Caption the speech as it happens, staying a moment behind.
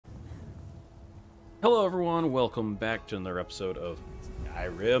Hello everyone, welcome back to another episode of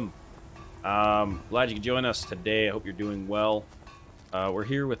Skyrim. Glad you could join us today. I hope you're doing well. We're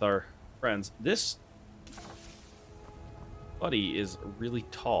here with our friends. This buddy is really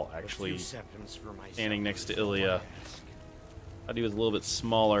tall, actually, standing next to Ilya. Thought he was a little bit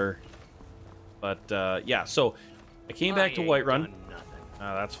smaller, but yeah. So I came back to Whiterun.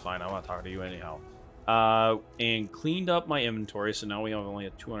 That's fine. I want to talk to you anyhow. And cleaned up my inventory, so now we have only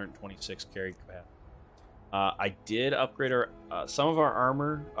a 226 carry capacity. I did upgrade our some of our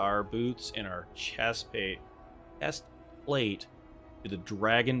armor, our boots, and our chest plate to the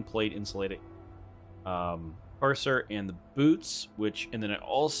dragon plate insulated parser and the boots, and then I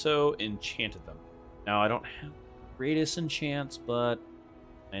also enchanted them. Now I don't have the greatest enchants, but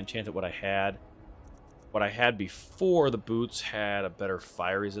I enchanted what I had. What I had before the boots had a better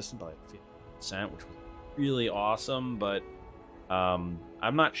fire resistance by like 50%, which was really awesome, but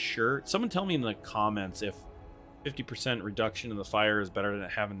I'm not sure. Someone tell me in the comments if 50% reduction in the fire is better than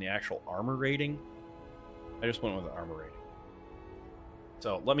having the actual armor rating. I just went with the armor rating.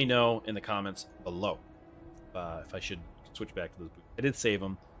 So let me know in the comments below if I should switch back to those boots. I did save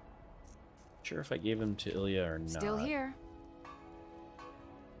them. Not sure if I gave them to Ilya or not. Still here.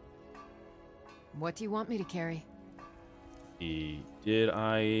 What do you want me to carry? Did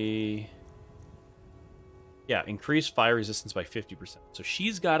I... Yeah, increase fire resistance by 50%. So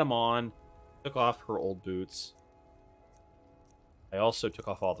she's got them on. Took off her old boots. I also took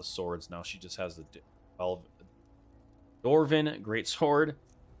off all the swords. Now she just has the Dwarven greatsword,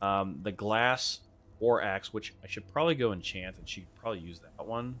 the glass war axe, which I should probably go enchant, and she could probably use that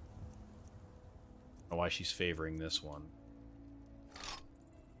one. I don't know why she's favoring this one.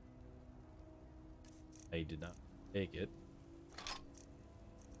 I did not take it.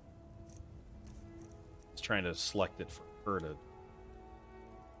 Trying to select it for her to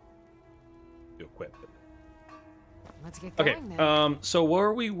equip it. Let's get going then. So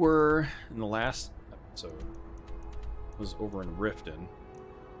where we were in the last episode was over in Riften.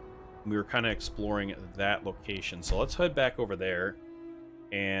 We were kind of exploring that location, so let's head back over there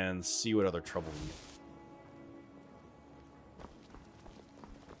and see what other trouble we get.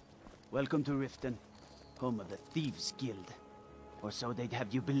 Welcome to Riften, home of the Thieves Guild, or so they'd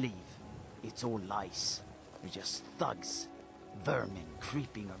have you believe. It's all lies. They're just thugs, vermin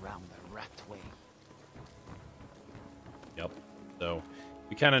creeping around the Ratway. Yep. So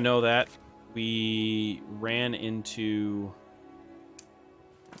we kind of know that. We ran into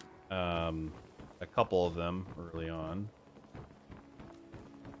a couple of them early on.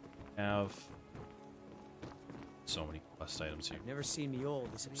 Have so many quest items here. Never seen me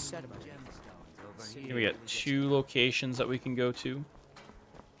old this upset about it. Here we got 2 locations that we can go to.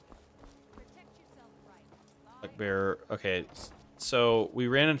 Black Bear. Okay, so we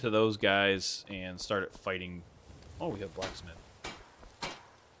ran into those guys and started fighting. Oh, we have blacksmith.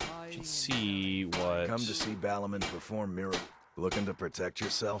 You can see what. Come to see Balaman perform miracles. Looking to protect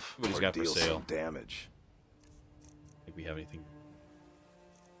yourself What he's or got for deal sale. some damage. I think we have anything.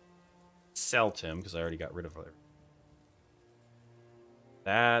 Sell to him because I already got rid of her.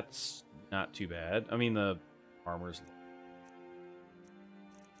 That's not too bad. I mean, the armor's.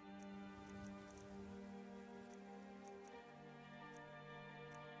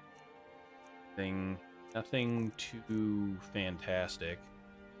 Nothing too fantastic.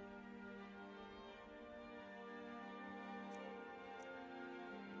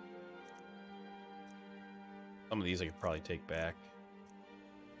 Some of these I could probably take back.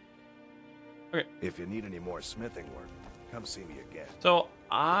 Okay. If you need any more smithing work, come see me again. So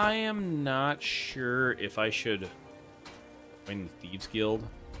I am not sure if I should join the Thieves Guild.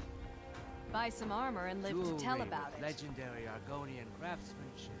 Buy some armor and live to tell about it. Legendary Argonian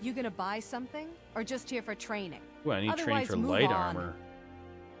craftsmanship. You gonna buy something, or just here for training? Ooh, I need training Otherwise, for move light on. armor.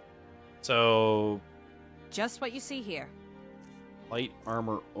 So Just what you see here. light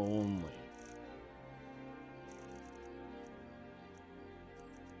armor only.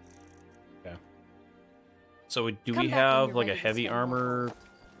 Okay. So do Come we back when have you're like a ready to heavy spend more. armor?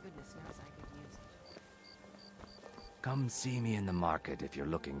 Goodness knows I could use it. Come see me in the market if you're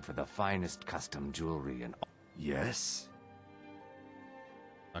looking for the finest custom jewelry and... Yes?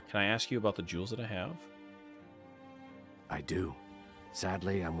 Can I ask you about the jewels that I have? I do.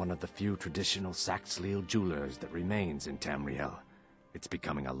 Sadly, I'm one of the few traditional Saxhleel jewelers that remains in Tamriel. It's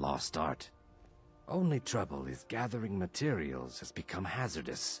becoming a lost art. Only trouble is gathering materials has become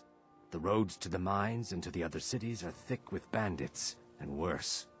hazardous. The roads to the mines and to the other cities are thick with bandits, and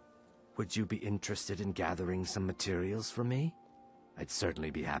worse. Would you be interested in gathering some materials for me? I'd certainly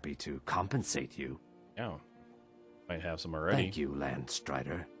be happy to compensate you. Yeah. Might have some already. Thank you,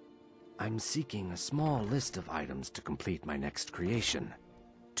 Landstrider. I'm seeking a small list of items to complete my next creation.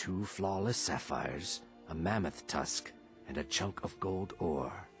 2 flawless sapphires, a mammoth tusk, and a chunk of gold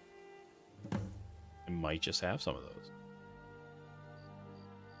ore. I might just have some of those.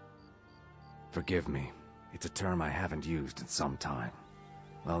 Forgive me. It's a term I haven't used in some time.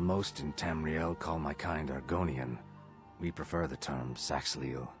 While most in Tamriel call my kind Argonian, we prefer the term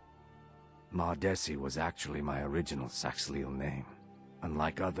Saxhleel. Maudesi was actually my original Saxhleel name.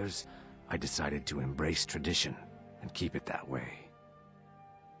 Unlike others, I decided to embrace tradition and keep it that way.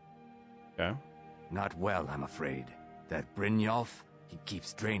 Okay. Not well, I'm afraid. That Brynjolf, he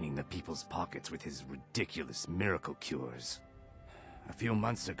keeps draining the people's pockets with his ridiculous miracle cures. A few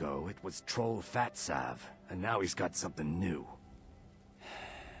months ago, it was Troll Fat Salve, and now he's got something new.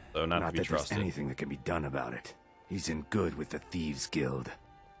 So not to Not be that there's trusted. anything that can be done about it. He's in good with the Thieves Guild.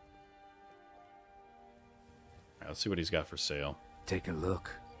 Alright, let's see what he's got for sale. Take a look.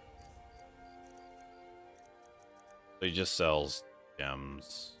 So he just sells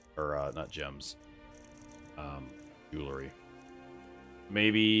gems, or not gems, jewelry.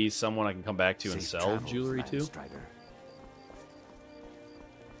 Maybe someone I can come back to and Safe sell travels, jewelry to. Landstrider.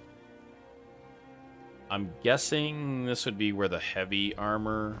 I'm guessing this would be where the heavy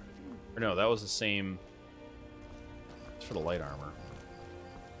armor, or no, that was the same. It's for the light armor.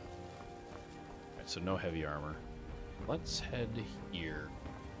 Alright, so no heavy armor. Let's head here.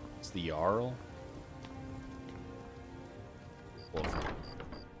 It's the Jarl. Mara.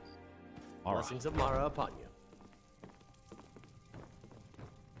 Blessings of Mara upon you.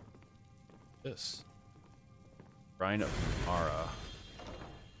 This. Shrine of Mara.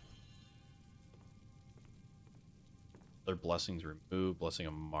 Other blessings removed, blessing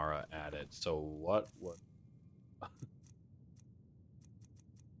of Mara added. So what would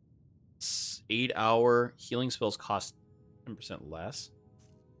 8-hour healing spells cost 10% less?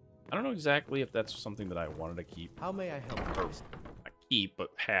 I don't know exactly if that's something that I wanted to keep. How may I help you? Or not keep, but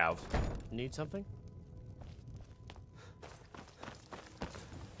have. Need something? I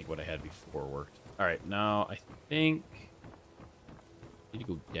think what I had before worked. Alright, now I think I need to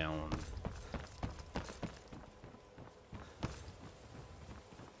go down.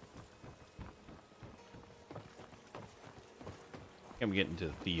 I'm getting to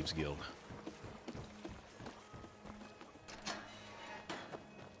the Thieves Guild.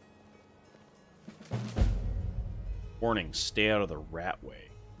 Warning, stay out of the Ratway.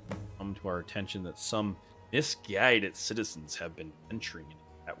 Come to our attention that some misguided citizens have been venturing into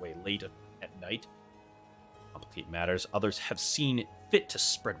the Ratway late at night. Complicate matters, others have seen it fit to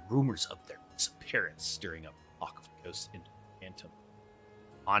spread rumors of their disappearance, stirring up talk of ghosts into phantom,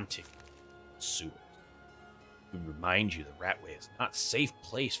 haunting the sewers. We remind you the Ratway is not a safe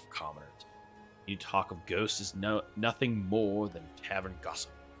place for commoners. Any talk of ghosts is nothing more than tavern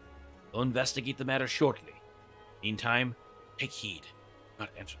gossip. We'll investigate the matter shortly. Meantime, take heed. Do not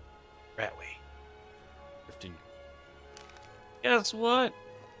enter the Ratway. Riften. Guess what?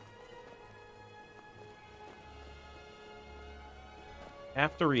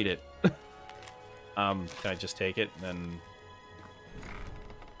 Have to read it. Can I just take it and then?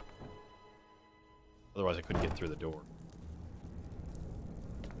 Otherwise, I couldn't get through the door.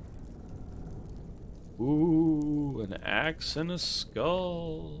 Ooh, an axe and a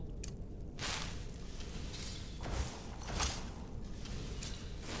skull.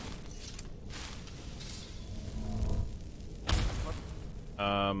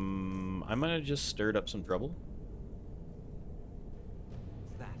 I might have just stirred up some trouble.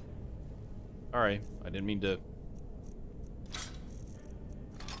 That. Alright, I didn't mean to.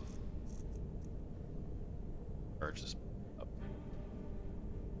 Charge this up.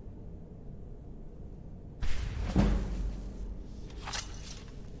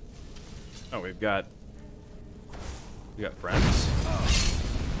 Oh, we got friends.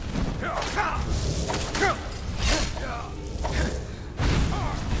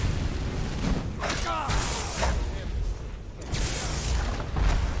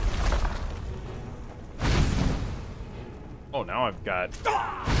 Oh, now I've got.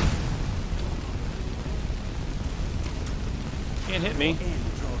 Can't hit me.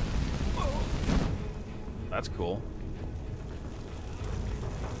 That's cool.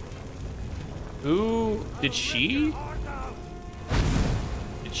 Who did she?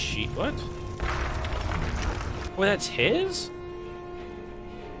 Did she? What? Oh, that's his?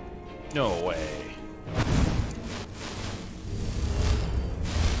 No way.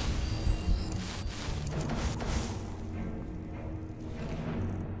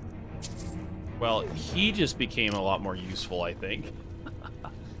 Well, he just became a lot more useful, I think.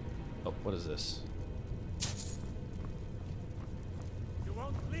 Oh, what is this? You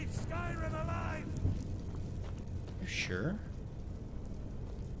won't leave Skyrim alive! You sure?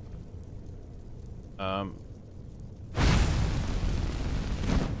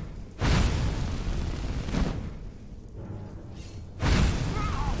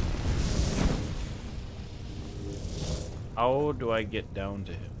 How do I get down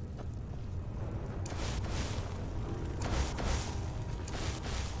to him?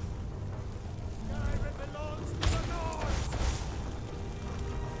 Skyrim belongs to the North!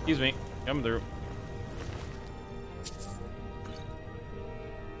 Excuse me, come through.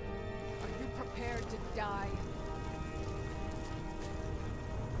 Are you prepared to die?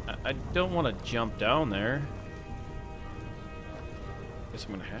 I don't want to jump down there. Guess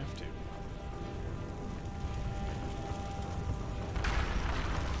I'm gonna have to.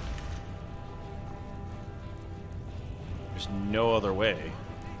 There's no other way.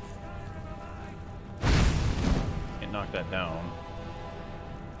 Can't knock that down.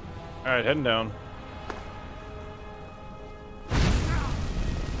 Alright, heading down.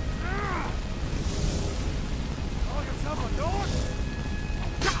 Call yourself a North?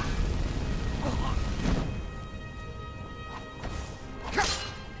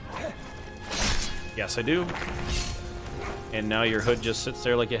 Yes, I do. And now your hood just sits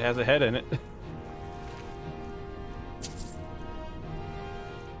there like it has a head in it.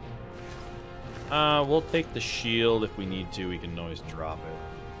 We'll take the shield if we need to. We can always drop it.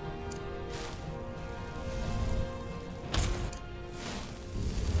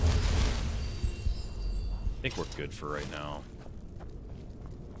 I think we're good for right now.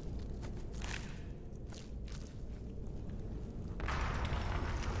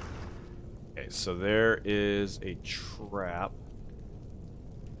 Okay, so there is a trap.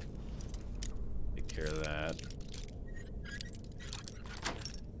 Take care of that.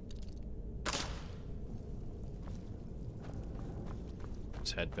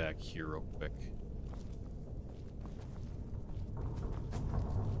 Let's head back here real quick.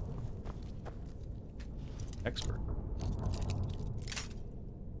 Expert.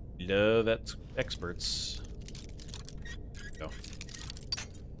 Love experts. Go.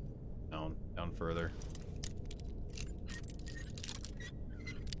 Down further.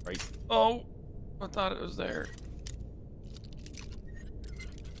 Right. Oh! I thought it was there.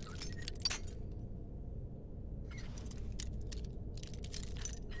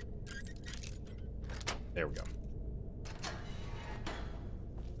 There we go.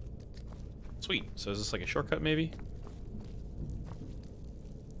 Sweet. So is this like a shortcut, maybe?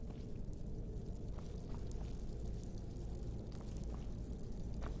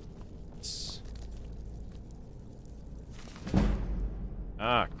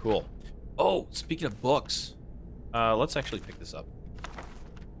 Ah, cool. Oh, speaking of books, let's actually pick this up.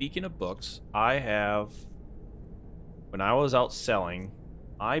 Speaking of books, I have, when I was out selling,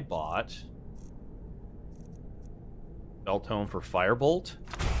 I bought Spelltome for Firebolt,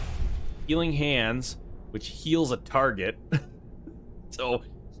 Healing Hands, which heals a target. So,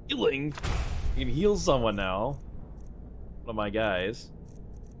 healing, you can heal someone now. One of my guys.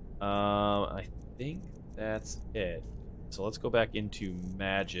 I think that's it. So let's go back into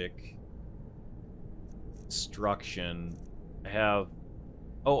magic. Destruction. I have...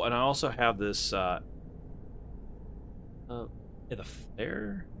 Oh, and I also have this, yeah, the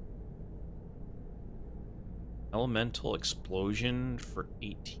flare? Elemental explosion for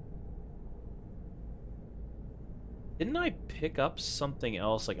 18. Didn't I pick up something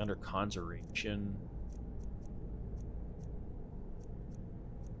else, like, under conjuration?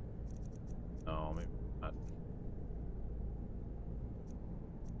 Oh, maybe not.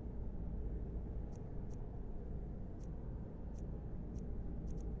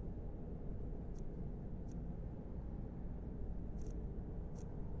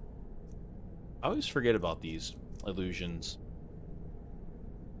 I always forget about these illusions.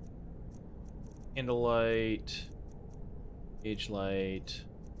 Candlelight, Age light.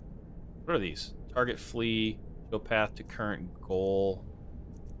 What are these? Target flee, show path to current goal.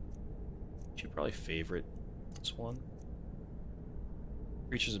 Should probably favorite this one.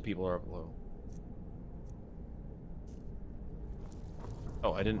 Creatures and people are up low.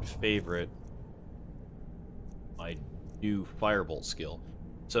 Oh, I didn't favorite my new Firebolt skill.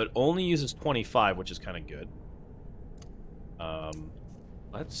 So it only uses 25, which is kind of good.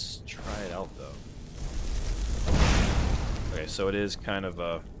 Let's try it out, though. Okay, so it is kind of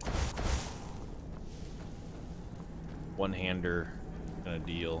a one-hander kind of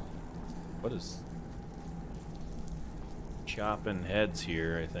deal. What is... chopping heads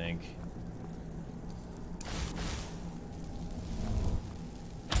here, I think.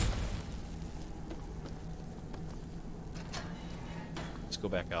 Let's go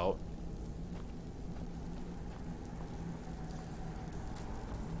back out.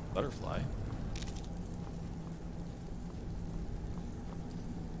 Butterfly.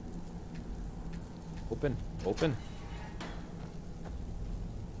 Open. Open.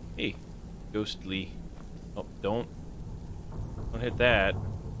 Hey. Ghostly. Oh, don't hit that.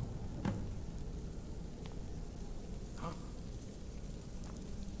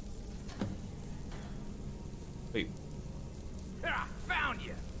 Wait. Ah, found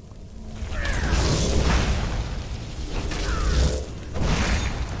you.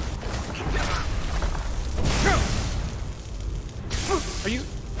 Are you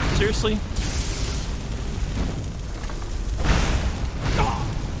seriously?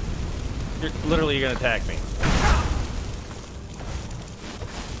 You're literally gonna attack me.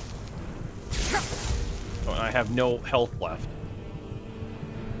 Oh, I have no health left.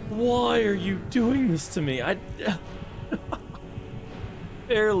 Why are you doing this to me? I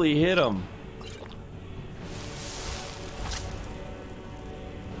barely hit him.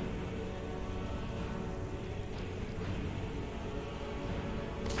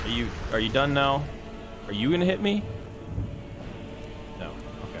 Are you done now? Are you gonna hit me? No.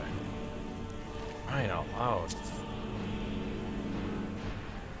 Okay. Crying out loud.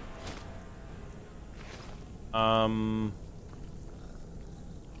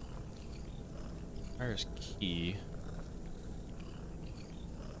 Where's key?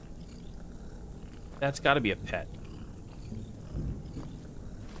 That's got to be a pet.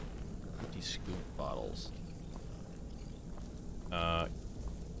 Empty scoop bottles.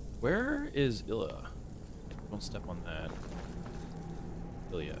 Where is Illa? Don't step on that.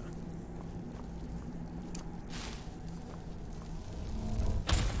 Ilya.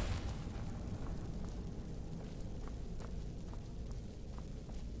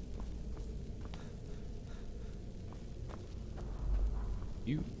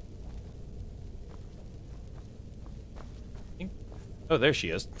 You. Oh, there she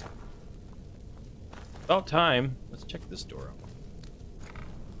is. About time. Let's check this door out.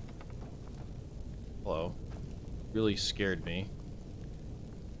 Hello. Really scared me.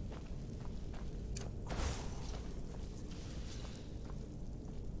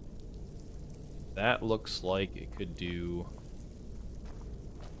 That looks like it could do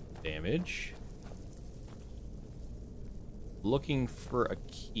damage. Looking for a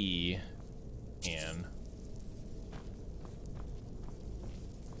key. And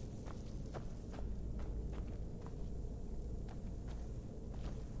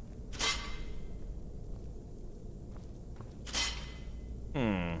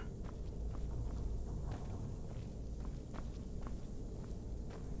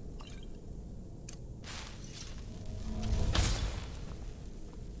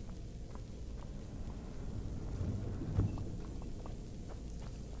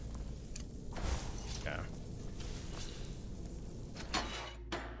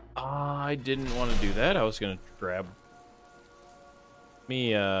I didn't want to do that. I was gonna grab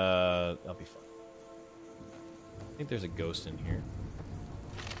me. I'll be fine. I think there's a ghost in here.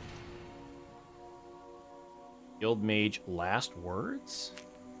 Guild Mage last words?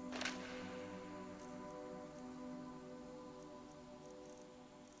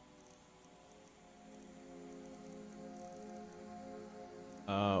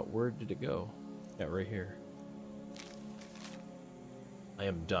 Where did it go? Yeah, right here. I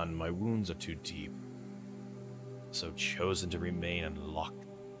am done. My wounds are too deep. So chosen to remain unlocked.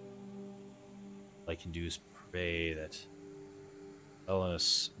 All I can do is pray that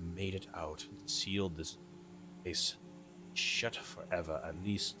Elenus made it out and sealed this place shut forever. At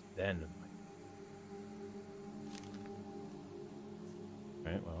least then.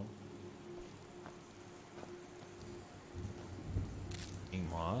 Alright, well. King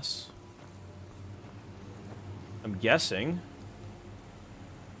Moss. I'm guessing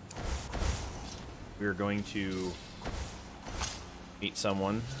we're going to meet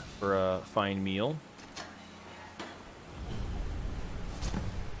someone for a fine meal.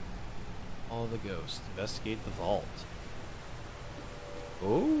 All the ghosts. Investigate the vault.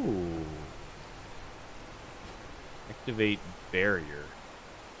 Oh. Activate barrier.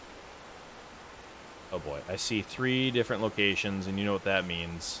 Oh boy. I see 3 different locations, and you know what that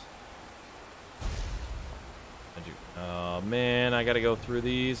means. I do. Oh man, I gotta go through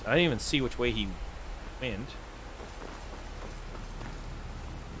these. I didn't even see which way he went.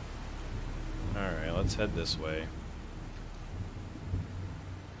 Alright, let's head this way.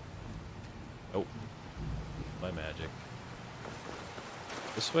 Oh. My magic.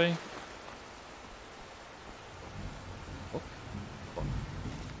 This way? Oh.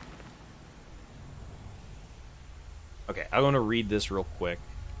 Okay. I'm going to read this real quick.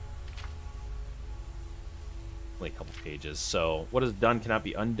 Only a couple pages. So, what is done cannot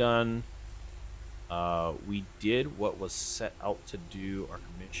be undone. We did what was set out to do. Our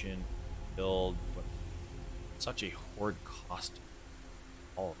commission build what such a hoard cost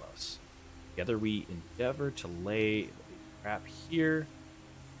all of us. Together we endeavor to lay a trap here,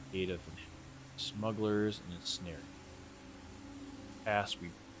 aid of smugglers and ensnaring. Past we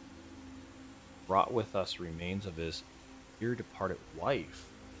brought with us remains of his dear departed wife.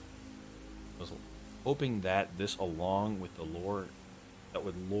 I was hoping that this, along with the lore that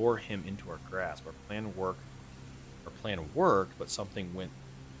would lure him into our grasp. Our plan worked, but something went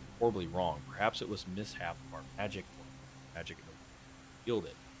horribly wrong. Perhaps it was mishap of our magic, or magic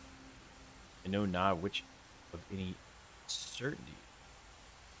yielded. I know not which of any certainty.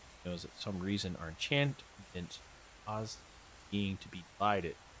 Knows that some reason our enchantment caused being to be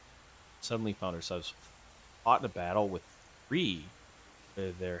divided. Suddenly found ourselves fought in a battle with 3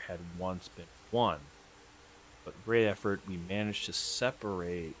 where there had once been 1. But with great effort, we managed to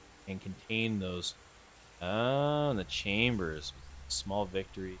separate and contain those in the chambers. Small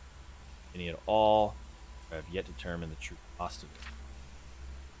victory, any at all. I have yet to determine the true cost of it.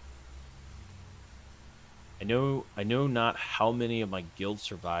 I know not how many of my guild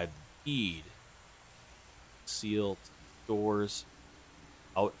survived the deed. Sealed doors,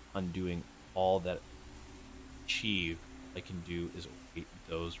 out undoing all that achieved. I can do is await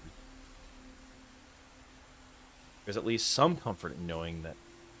those. There's at least some comfort in knowing that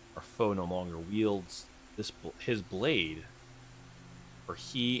our foe no longer wields his blade, for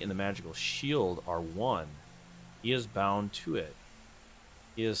he and the magical shield are one. He is bound to it.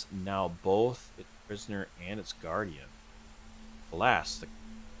 He is now both its prisoner and its guardian. Alas, the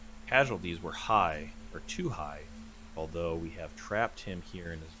casualties were too high, although we have trapped him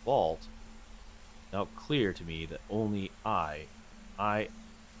here in his vault. Now clear to me that only I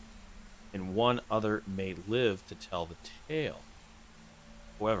and one other may live to tell the tale.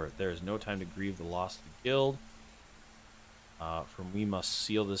 However, there is no time to grieve the loss of the guild, for we must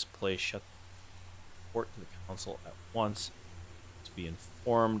seal this place, shut the report to the council at once, to be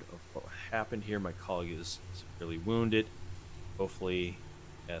informed of what happened here. My colleague is severely wounded. Hopefully,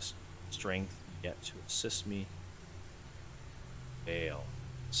 he has strength yet to assist me. Fail.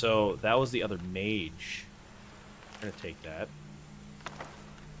 So that was the other mage. I'm gonna take that.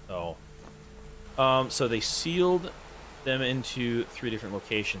 So they sealed them into 3 different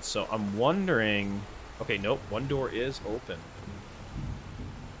locations. So I'm wondering. Okay, nope. One door is open.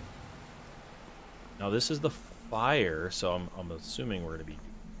 Now this is the fire, so I'm assuming we're gonna be.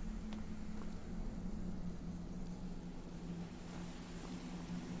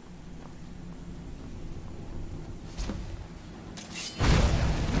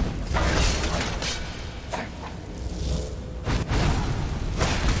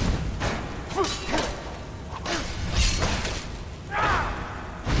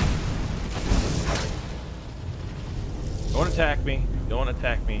 Attack me. Don't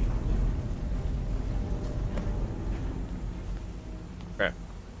attack me. Okay.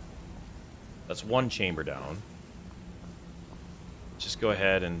 That's one chamber down. Just go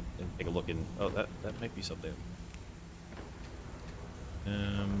ahead and take a look in. Oh, that might be something.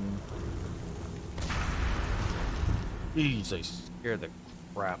 Jeez, they scared the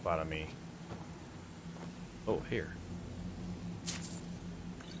crap out of me. Oh, here.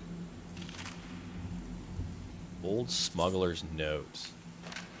 Old smuggler's note.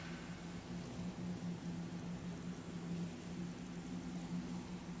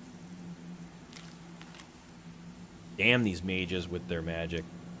 Damn these mages with their magic.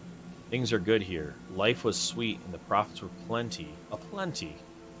 Things are good here. Life was sweet and the profits were aplenty,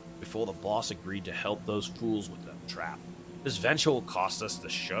 before the boss agreed to help those fools with that trap. This venture will cost us the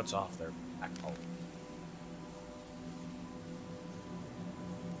shirts off their back home.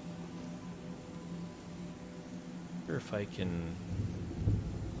 If I can.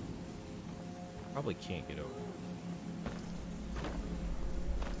 Probably can't get over.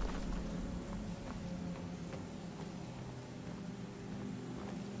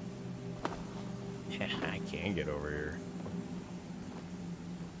 Yeah, I can get over here.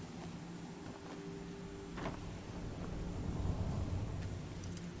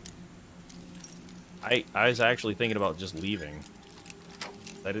 I was actually thinking about just leaving.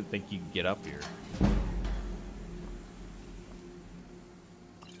 I didn't think you could get up here.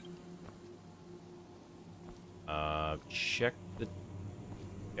 Check the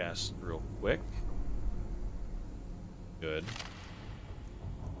chest real quick. Good.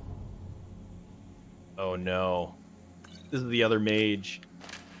 Oh no. This is the other mage.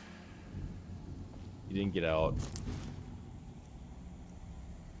 He didn't get out.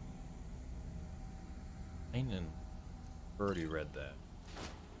 And already read that.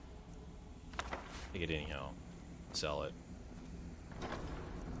 Take it anyhow. Sell it.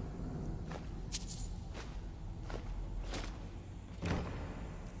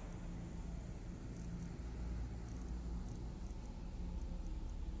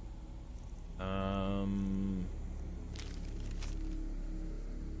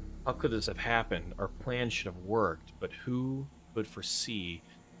 How could this have happened? Our plan should have worked, but who could foresee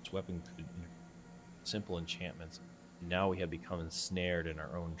this weapon could simple enchantments? Now we have become ensnared in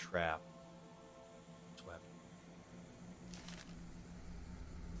our own trap. This weapon.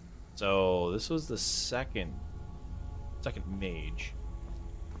 So this was the second mage.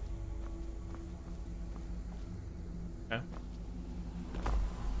 Okay.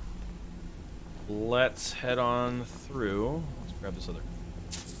 Let's head on through. Let's grab this other.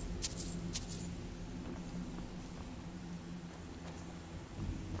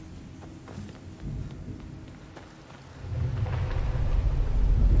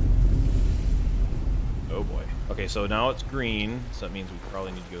 Oh boy. Okay, so now it's green, so that means we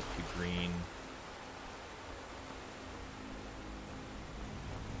probably need to go to green.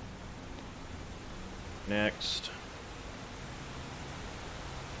 Next.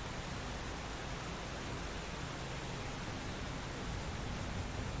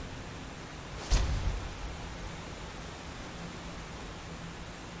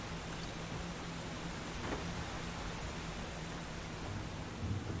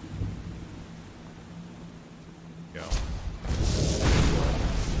 Go.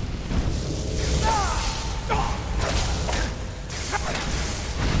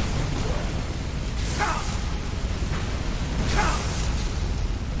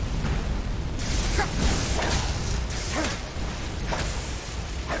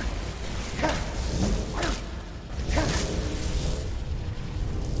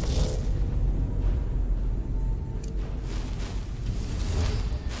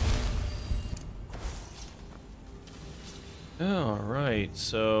 Alright,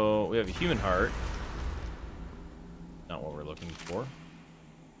 so we have a human heart. Not what we're looking for.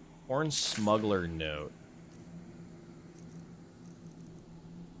 Horn smuggler note.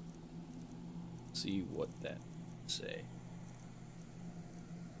 Let's see what that say.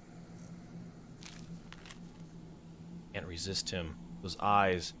 Can't resist him. Those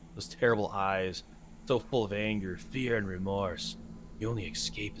eyes, those terrible eyes, so full of anger, fear, and remorse. The only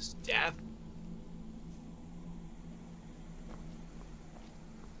escape is death.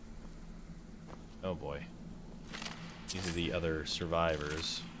 Oh boy. These are the other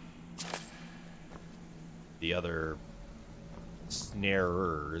survivors. The other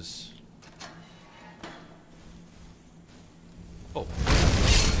snarers. Oh.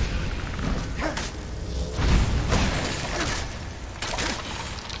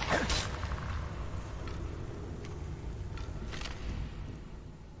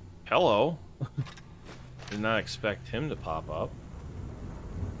 Hello. Did not expect him to pop up.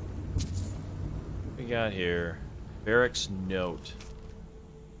 We got here Barrack's note.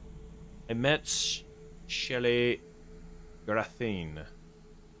 I met Shelley Catherine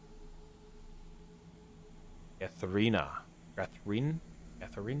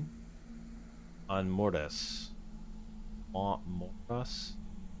on Mordas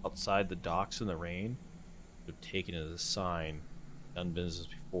outside the docks in the rain. Would taken as a sign. Done business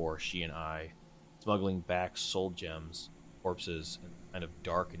before, she and I, smuggling back soul gems, corpses, and kind of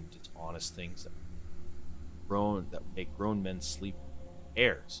dark and dishonest things that make grown men sleep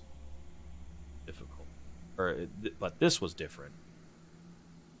airs. Difficult. But this was different.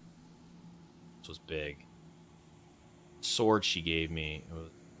 This was big. The sword she gave me, it was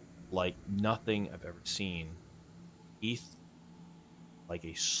like nothing I've ever seen. Teeth like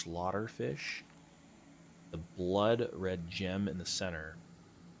a slaughterfish. The blood red gem in the center.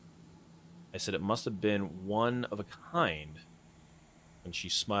 I said it must have been one of a kind. When she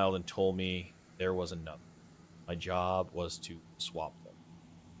smiled and told me there was another. My job was to swap them.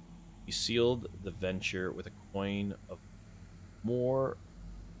 He sealed the venture with a coin of more,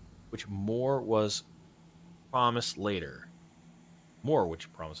 which more was promised later. More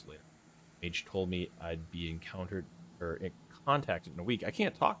which promised later. Mage told me I'd be contacted in a week. I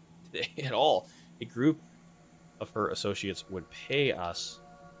can't talk today at all. A group of her associates would pay us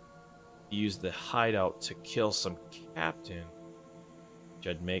to use the hideout to kill some captain. Which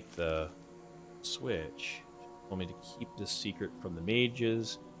I'd make the switch. Told me to keep this secret from the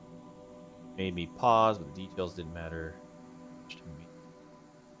mages. Made me pause, but the details didn't matter much to me.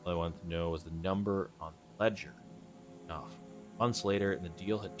 All I wanted to know was the number on the ledger. Enough. Months later, and the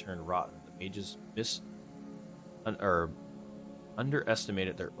deal had turned rotten. The mages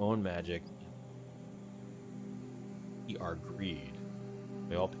underestimated their own magic. We are greed.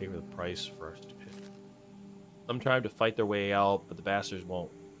 They all pay for the price for our stupidity. Some try to fight their way out, but the bastards won't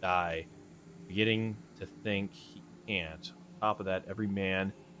die. Beginning to think he can't. On top of that, every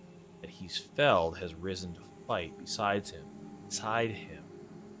man that he's felled has risen to fight beside him,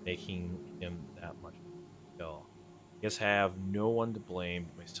 making him that much kill. I guess I have no one to blame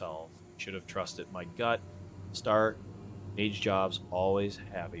but myself. Should have trusted my gut. Start. Mage jobs always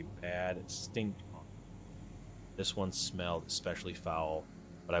have a bad stink on them. This one smelled especially foul,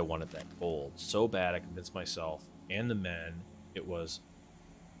 but I wanted that gold so bad I convinced myself and the men it was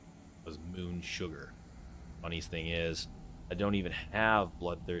moon sugar. Funniest thing is, I don't even have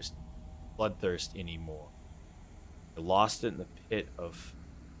bloodthirst anymore. I lost it in the pit of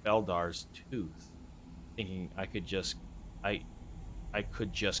Beldar's tooth, thinking I could just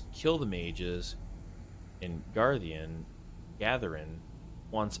kill the mages in Gatherin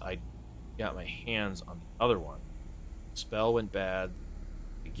once I got my hands on the other one. The spell went bad.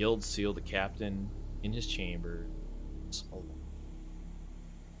 The guild sealed the captain in his chamber alone.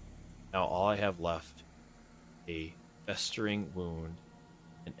 Now all I have left, a festering wound,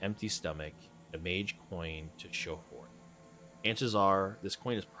 an empty stomach, and a mage coin to show for it. Chances are, this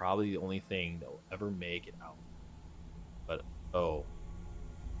coin is probably the only thing that will ever make it out. But, oh,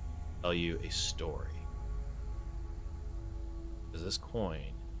 I'll tell you a story. Because this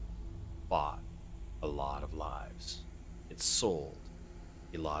coin bought a lot of lives. It sold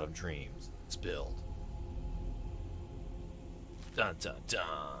a lot of dreams. It's built. Dun dun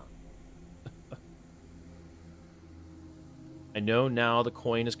dun. I know now the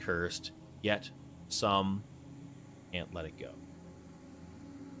coin is cursed, yet some can't let it go.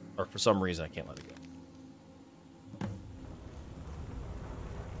 Or for some reason I can't let it go.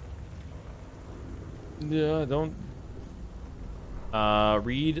 Yeah, don't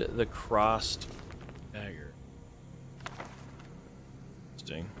read the crossed dagger.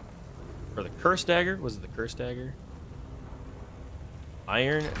 Interesting. Or the cursed dagger? Was it the cursed dagger?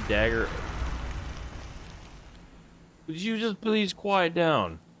 Iron dagger. Would you just please quiet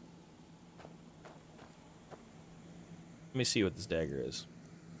down? Let me see what this dagger is.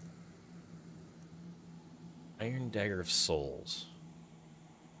 Iron dagger of souls.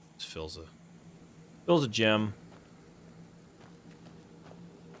 This fills a gem.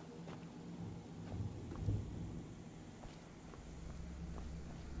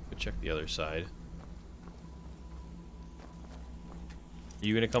 Go check the other side. Are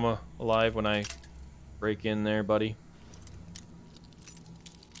you gonna come alive when I break in there, buddy?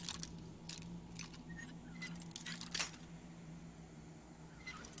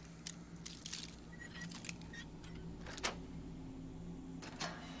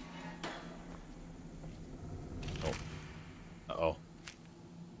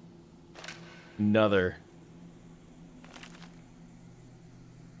 Another.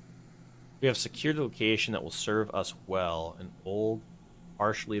 We have secured a location that will serve us well. An old,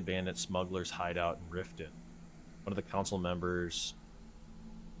 partially abandoned smuggler's hideout in Riften. One of the council members.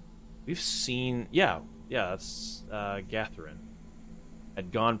 We've seen. Yeah, that's Gatherin.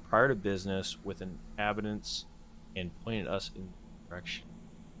 Had gone prior to business with inhabitants and pointed us in the direction.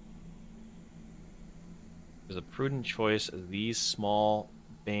 It was a prudent choice as these small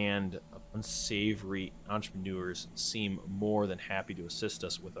band of unsavory entrepreneurs seem more than happy to assist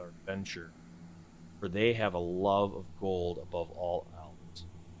us with our venture, for they have a love of gold above all else.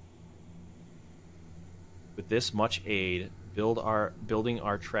 With this much aid, building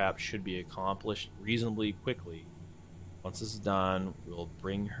our trap should be accomplished reasonably quickly. Once this is done, we'll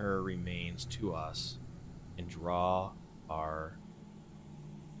bring her remains to us and draw our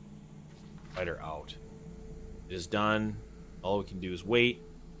fighter out. It is done. All we can do is wait.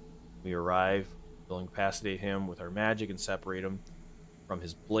 We arrive, we'll incapacitate him with our magic and separate him from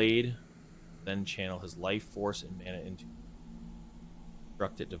his blade, then channel his life force and mana into a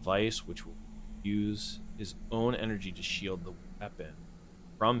constructed device which will use his own energy to shield the weapon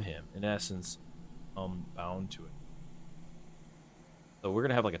from him, in essence, bound to it. So we're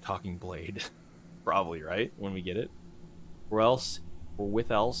gonna have like a talking blade, probably, right? When we get it. Or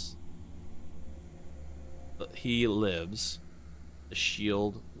with else, he lives. The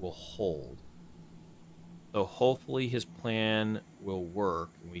shield will hold. So hopefully his plan will work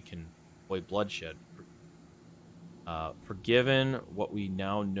and we can avoid bloodshed. Forgiven what we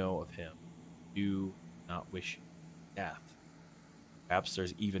now know of him, do not wish death. Perhaps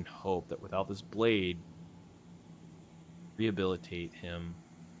there's even hope that without this blade, rehabilitate him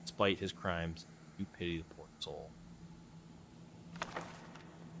despite his crimes. You pity the poor soul.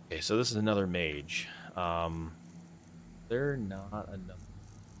 Okay, so this is another mage. They're not enough.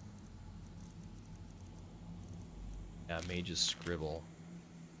 Yeah, Mage's Scribble.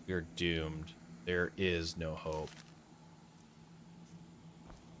 We're doomed. There is no hope.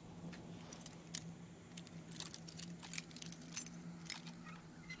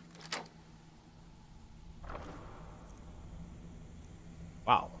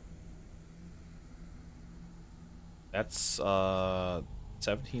 Wow. That's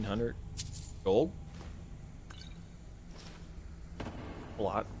 1,700 gold. A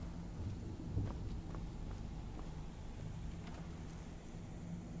lot.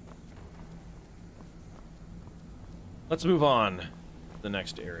 Let's move on to the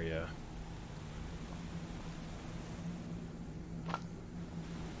next area.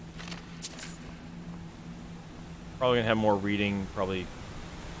 Probably gonna have more reading, probably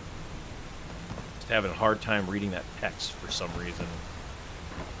just having a hard time reading that text for some reason.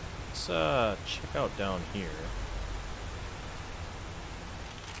 Let's check out down here.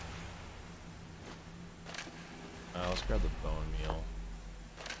 Let's grab the bone meal.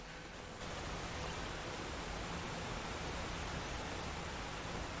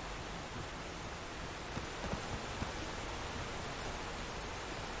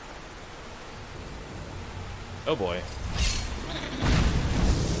 Oh boy. Is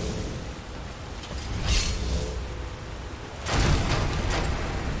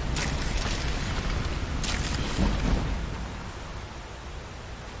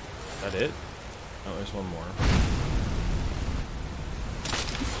that it? Oh, there's one more.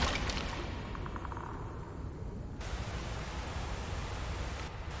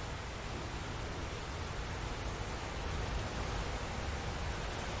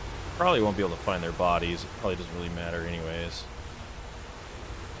 Probably won't be able to find their bodies. It probably doesn't really matter anyways.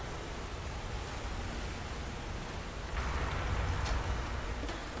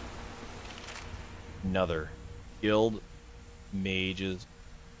 Another Guild Mage's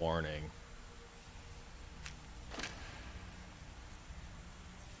Warning.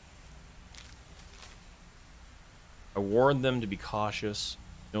 I warned them to be cautious,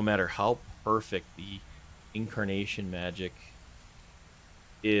 no matter how perfect the incarnation magic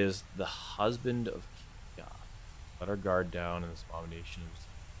is. The husband of God. Let our guard down in this abomination of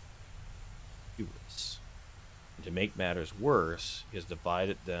hubris. And to make matters worse, he has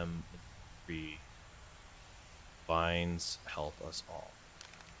divided them into three. Vines help us all.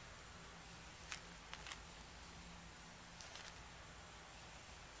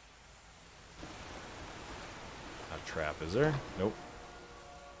 Not a trap, is there? Nope.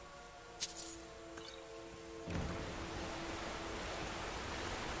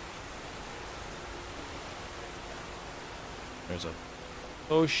 There's a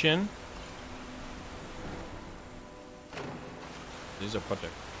potion. These are a bunch of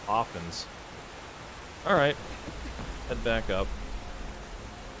coffins. Alright. Head back up.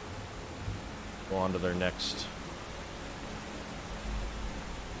 Go on to their next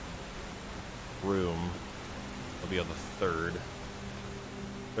room. It'll be on the third.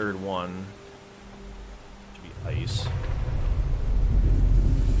 Third one. Should be ice.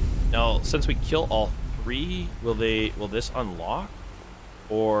 Now, since we kill all three, will this unlock,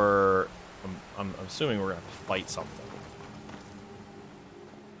 or I'm assuming we're gonna have to fight something.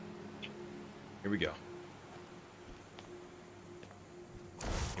 Here we go.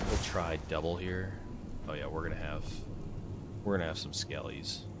 Maybe we'll try double here. Oh yeah, we're gonna have some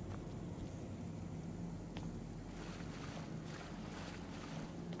skellies.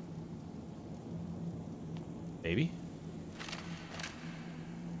 Maybe.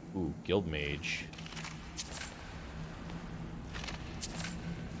 Ooh, Guild Mage.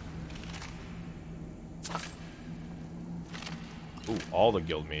 Ooh, all the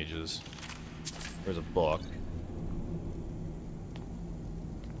Guild Mages. There's a book.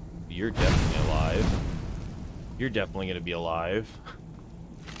 You're definitely alive. You're definitely gonna be alive.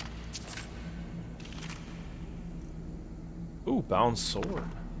 Ooh, bound sword.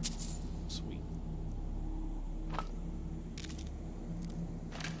 Sweet.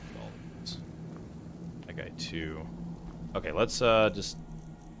 That guy too. Okay, let's just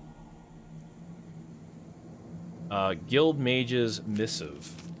Guild Mage's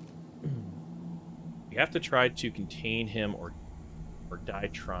Missive. You have to try to contain him or die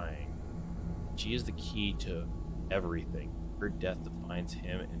trying. She is the key to everything. Her death defines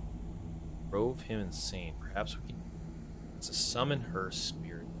him and drove him insane. Perhaps we can summon her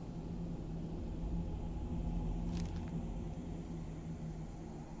spirit.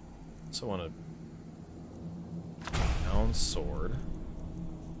 So I want a down sword.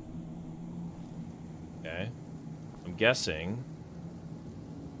 Okay. I'm guessing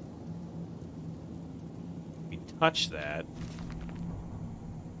we touch that.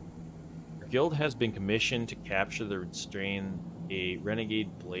 We're guild has been commissioned to capture the restrain a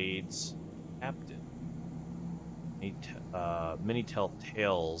renegade blades captain.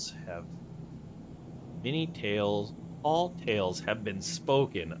 All tales have been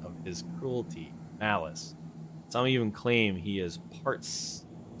spoken of his cruelty, malice. Some even claim he is part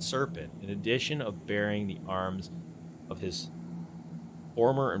serpent, in addition of bearing the arms of his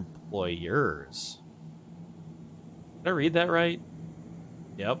former employers. Did I read that right?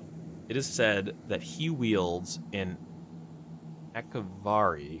 Yep. It is said that he wields an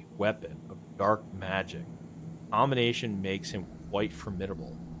Akavari weapon of dark magic. The combination makes him quite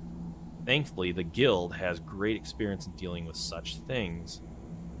formidable. Thankfully, the guild has great experience in dealing with such things,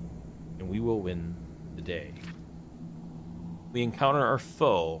 and we will win the day. We encounter our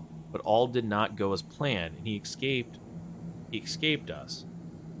foe, but all did not go as planned, and he escaped us.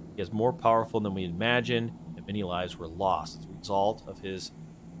 He is more powerful than we imagined, and many lives were lost as a result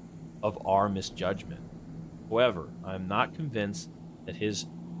of our misjudgment. However, I am not convinced that his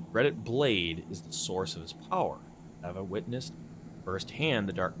dreaded blade is the source of his power. I have witnessed firsthand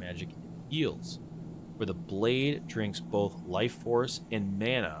the dark magic it yields, where the blade drinks both life force and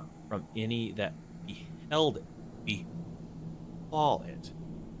mana from any that beheld it, befall it.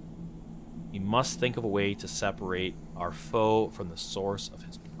 We must think of a way to separate our foe from the source of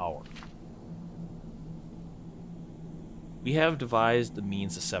his power. We have devised the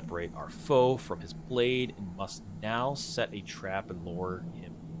means to separate our foe from his blade and must now set a trap and lure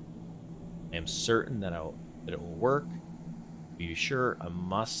him. I am certain that it will work. Be sure I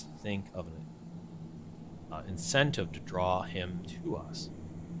must think of an incentive to draw him to us.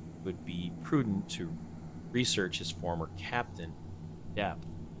 It would be prudent to research his former captain in depth.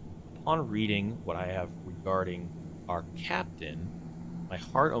 Upon reading what I have regarding our captain, my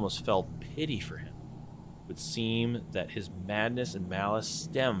heart almost felt pity for him. It would seem that his madness and malice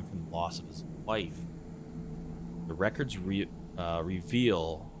stem from the loss of his wife. The records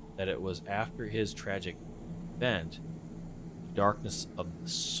reveal that it was after his tragic event, the darkness of the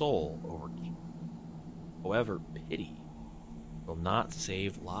soul overcame. However, pity will not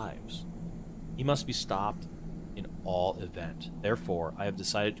save lives. He must be stopped in all event. Therefore, I have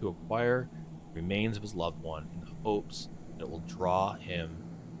decided to acquire the remains of his loved one in the hopes that it will draw him.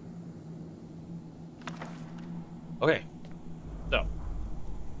 Okay, so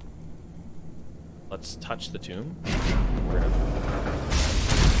let's touch the tomb. We're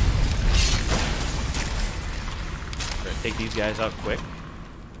gonna take these guys out quick.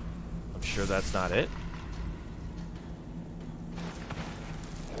 I'm sure that's not it.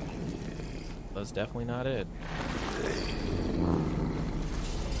 That's definitely not it.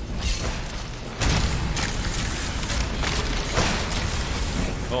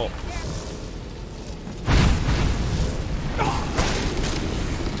 Oh.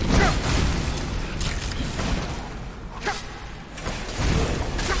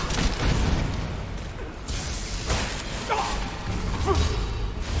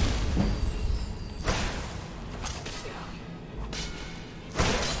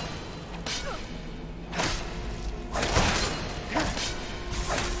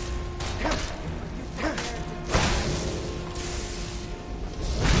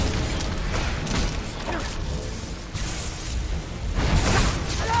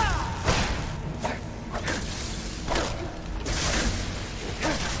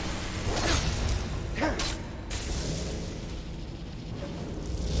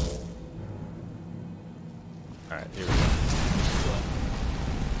 Alright, here we go.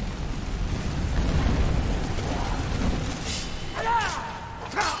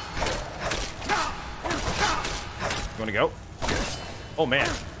 You wanna go? Oh man,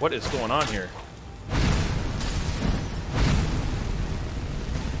 what is going on here?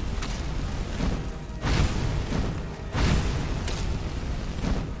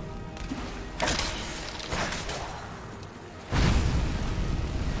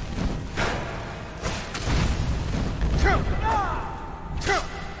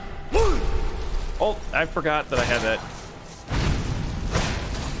 Oh, I forgot that I had that.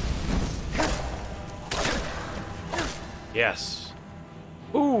 Yes.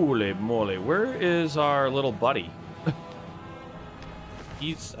 Holy moly, where is our little buddy?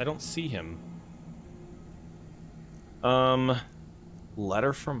 I don't see him.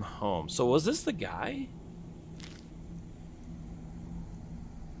 Letter from home. So was this the guy?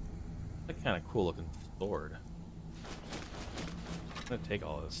 That's a kind of cool looking sword. I'm gonna take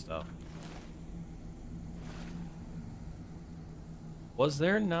all of this stuff. Was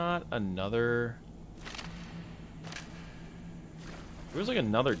there not another... There was like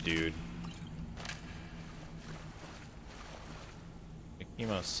another dude. It came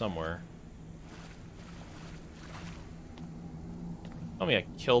out somewhere. Tell me I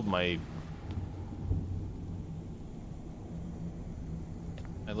killed my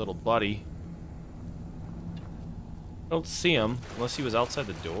little buddy. I don't see him unless he was outside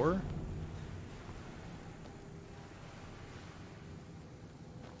the door.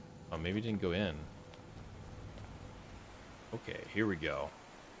 Oh, maybe he didn't go in. Okay, here we go.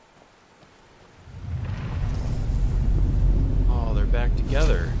 Oh, they're back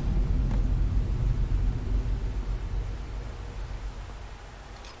together.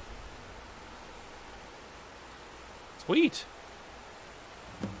 Sweet.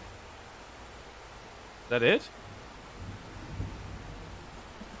 Is that it?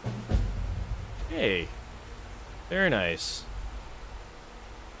 Hey. Very nice.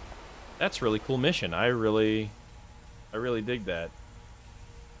 That's a really cool mission. I really dig that.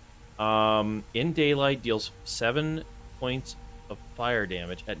 In daylight deals 7 points of fire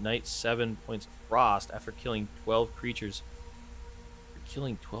damage. At night, 7 points of frost after killing 12 creatures. After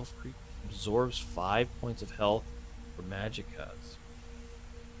killing 12 creatures, absorbs 5 points of health for magicas.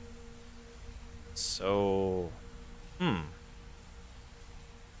 So,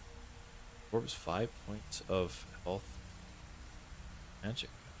 absorbs 5 points of health. Magic.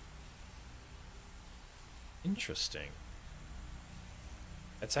 Interesting.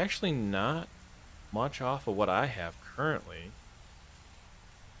 That's actually not much off of what I have currently.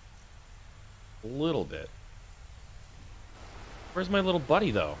 A little bit. Where's my little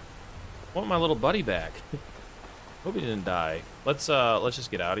buddy though? I want my little buddy back. Hope he didn't die. Let's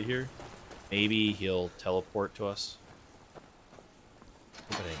just get out of here. Maybe he'll teleport to us.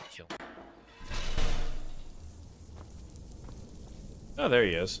 Hope I didn't kill him. Oh, there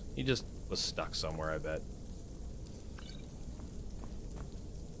he is. He just was stuck somewhere, I bet.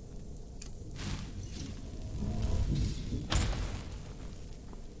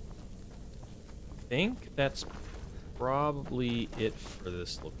 I think that's probably it for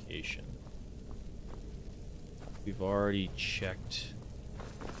this location. We've already checked.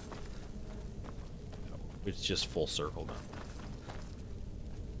 It's just full circle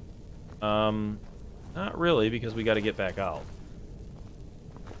now. Not really, because we got to get back out.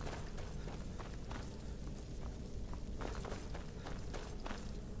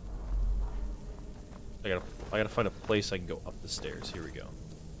 I gotta find a place I can go up the stairs. Here we go.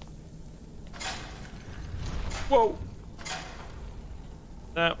 Whoa!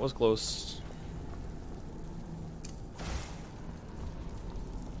 That was close.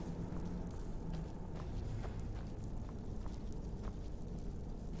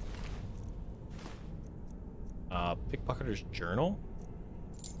 Pickpocketer's journal.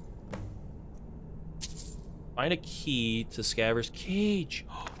 Find a key to Scaver's cage.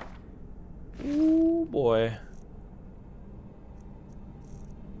 Ooh, boy.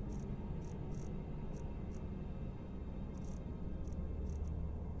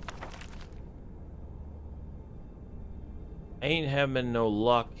 I ain't having no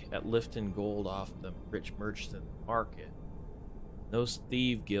luck at lifting gold off the rich merchant market. Those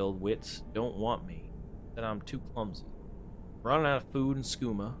thief guild wits don't want me. That I'm too clumsy. Running out of food and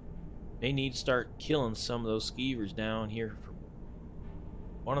skooma. They need to start killing some of those skeevers down here.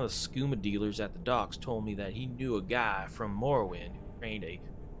 One of the skooma dealers at the docks told me that he knew a guy from Morrowind who trained a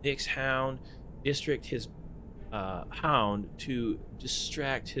Nyx hound, his hound to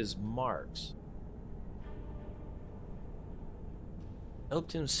distract his marks.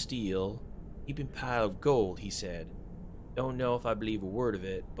 Helped him steal heaping pile of gold, he said. Don't know if I believe a word of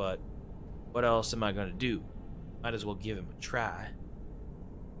it, but what else am I gonna do? Might as well give him a try.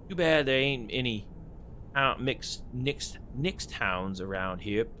 Too bad there ain't any Nyx hounds around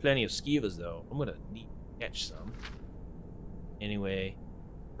here. Plenty of skeevers though. I'm gonna need to catch some. Anyway,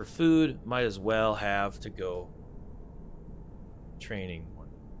 for food, might as well have to go training one.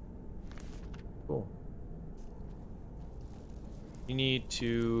 Cool. We need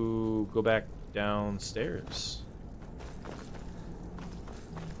to go back downstairs.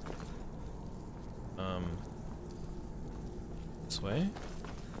 This way?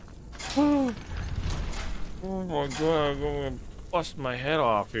 Oh my god, I'm gonna bust my head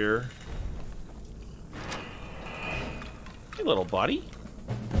off here. Hey, little buddy.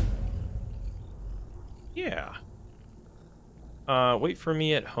 Yeah. Wait for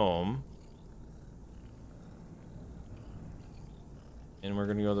me at home. And we're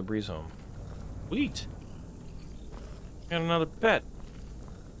gonna go to the breeze home. Sweet. Got another pet.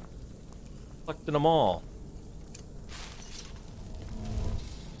 Collecting them all.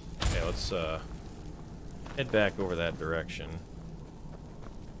 Okay, let's head back over that direction.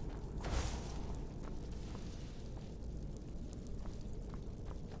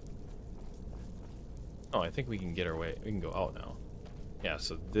 Oh, I think we can get our way. We can go out now. Yeah,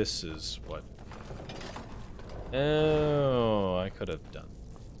 so this is what... Oh, I could have done...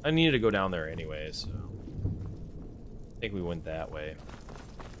 I needed to go down there anyway, so... I think we went that way.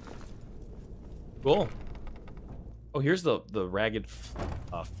 Cool. Oh, here's the ragged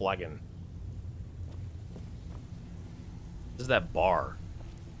flagon. This is that bar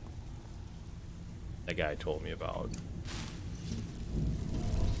that guy told me about.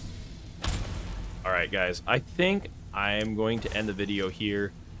 Alright, guys. I think I'm going to end the video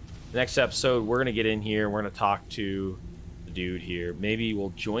here. The next episode, we're going to get in here. We're going to talk to the dude here. Maybe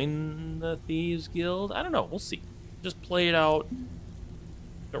we'll join the Thieves Guild. I don't know. We'll see. Just play it out.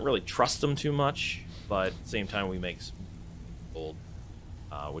 Don't really trust them too much, but at the same time, we make some gold,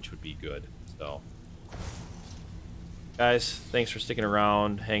 which would be good. So, guys, thanks for sticking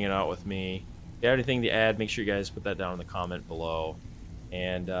around, hanging out with me. If you have anything to add, make sure you guys put that down in the comment below.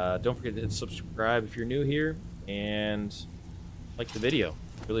 And don't forget to hit subscribe if you're new here, and like the video.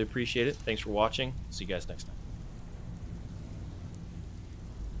 Really appreciate it. Thanks for watching. See you guys next time.